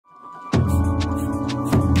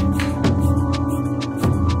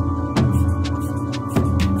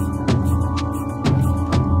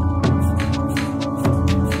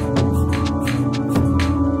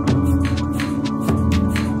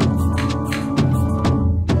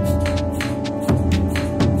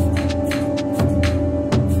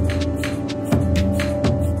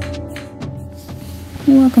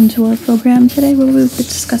welcome to our program today where we'll be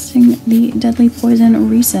discussing the deadly poison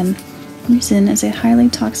ricin. Ricin is a highly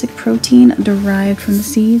toxic protein derived from the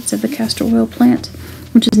seeds of the castor oil plant,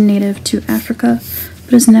 which is native to Africa,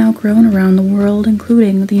 but is now grown around the world,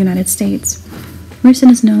 including the United States. Ricin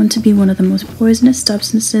is known to be one of the most poisonous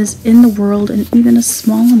substances in the world, and even a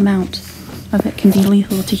small amount of it can be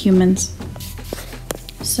lethal to humans.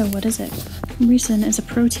 So what is it? Ricin is a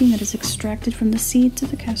protein that is extracted from the seeds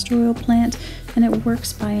of the castor oil plant, and it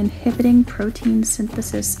works by inhibiting protein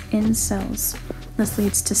synthesis in cells. This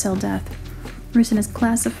leads to cell death. Ricin is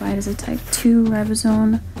classified as a type 2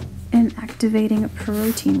 ribosome inactivating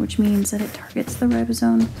protein, which means that it targets the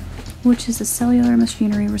ribosome, which is the cellular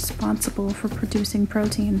machinery responsible for producing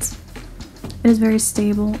proteins. It is very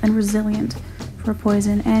stable and resilient for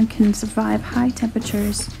poison and can survive high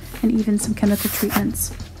temperatures and even some chemical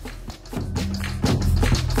treatments.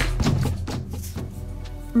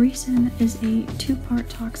 Ricin is a two-part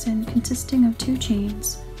toxin consisting of two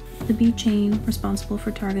chains, the B chain, responsible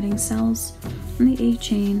for targeting cells, and the A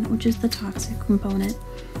chain, which is the toxic component.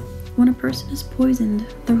 When a person is poisoned,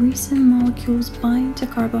 the ricin molecules bind to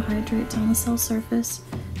carbohydrates on the cell surface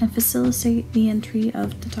and facilitate the entry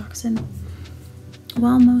of the toxin.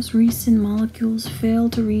 While most ricin molecules fail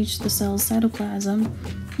to reach the cell's cytoplasm,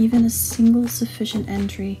 even a single sufficient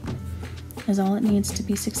entry is all it needs to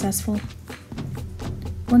be successful.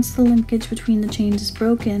 Once the linkage between the chains is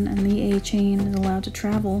broken and the A chain is allowed to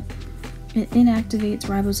travel, it inactivates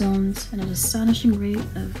ribosomes at an astonishing rate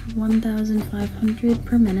of 1,500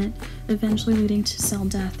 per minute, eventually leading to cell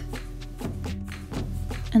death.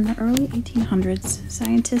 In the early 1800s,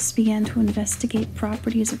 scientists began to investigate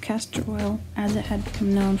properties of castor oil as it had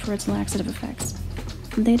become known for its laxative effects.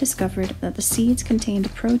 They discovered that the seeds contained a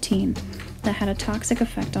protein that had a toxic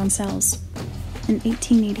effect on cells. In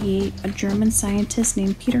 1888, a German scientist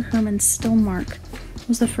named Peter Hermann Stillmark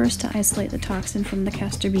was the first to isolate the toxin from the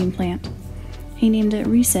castor bean plant. He named it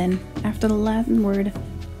ricin after the Latin word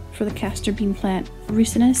for the castor bean plant,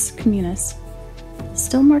 Ricinus communis.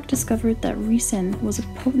 Stillmark discovered that ricin was a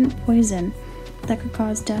potent poison that could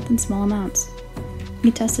cause death in small amounts. He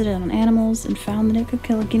tested it on animals and found that it could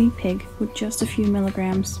kill a guinea pig with just a few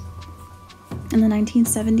milligrams. In the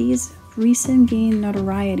 1970s, ricin gained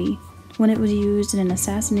notoriety when it was used in an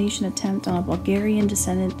assassination attempt on a Bulgarian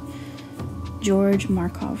descendant, George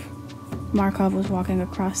Markov. Markov was walking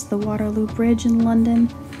across the Waterloo Bridge in London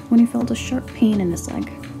when he felt a sharp pain in his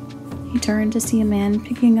leg. He turned to see a man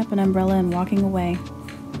picking up an umbrella and walking away.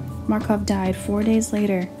 Markov died 4 days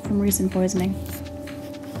later from ricin poisoning.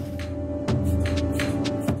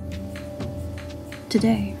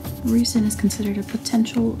 Today, ricin is considered a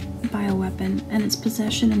potential bioweapon, and its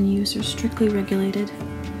possession and use are strictly regulated.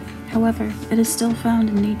 However, it is still found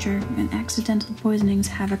in nature, and accidental poisonings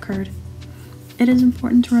have occurred. It is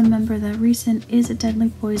important to remember that ricin is a deadly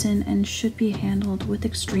poison and should be handled with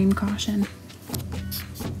extreme caution.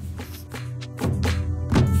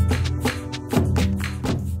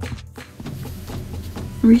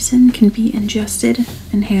 Ricin can be ingested,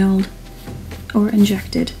 inhaled, or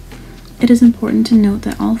injected. It is important to note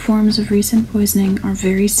that all forms of ricin poisoning are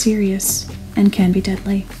very serious and can be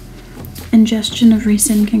deadly. Ingestion of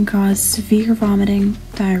ricin can cause severe vomiting,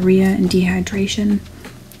 diarrhea, and dehydration.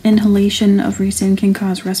 Inhalation of ricin can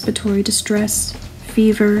cause respiratory distress,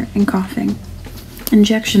 fever, and coughing.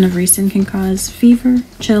 Injection of ricin can cause fever,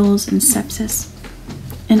 chills, and sepsis.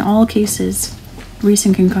 In all cases,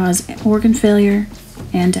 ricin can cause organ failure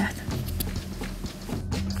and death.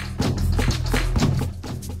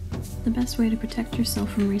 The best way to protect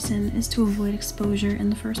yourself from ricin is to avoid exposure in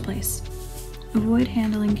the first place. Avoid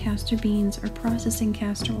handling castor beans or processing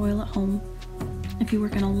castor oil at home. If you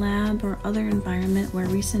work in a lab or other environment where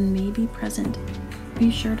ricin may be present, be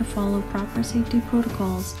sure to follow proper safety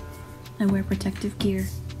protocols and wear protective gear.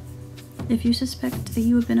 If you suspect that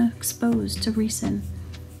you have been exposed to ricin,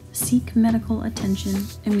 seek medical attention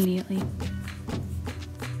immediately.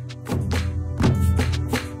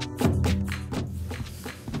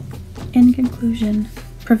 In conclusion,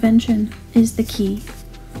 prevention is the key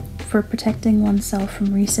for protecting oneself from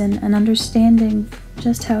ricin, and understanding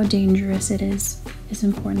just how dangerous it is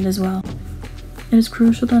important as well. It is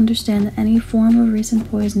crucial to understand that any form of ricin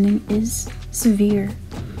poisoning is severe,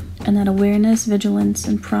 and that awareness, vigilance,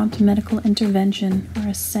 and prompt medical intervention are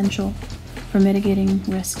essential for mitigating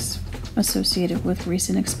risks associated with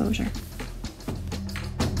ricin exposure.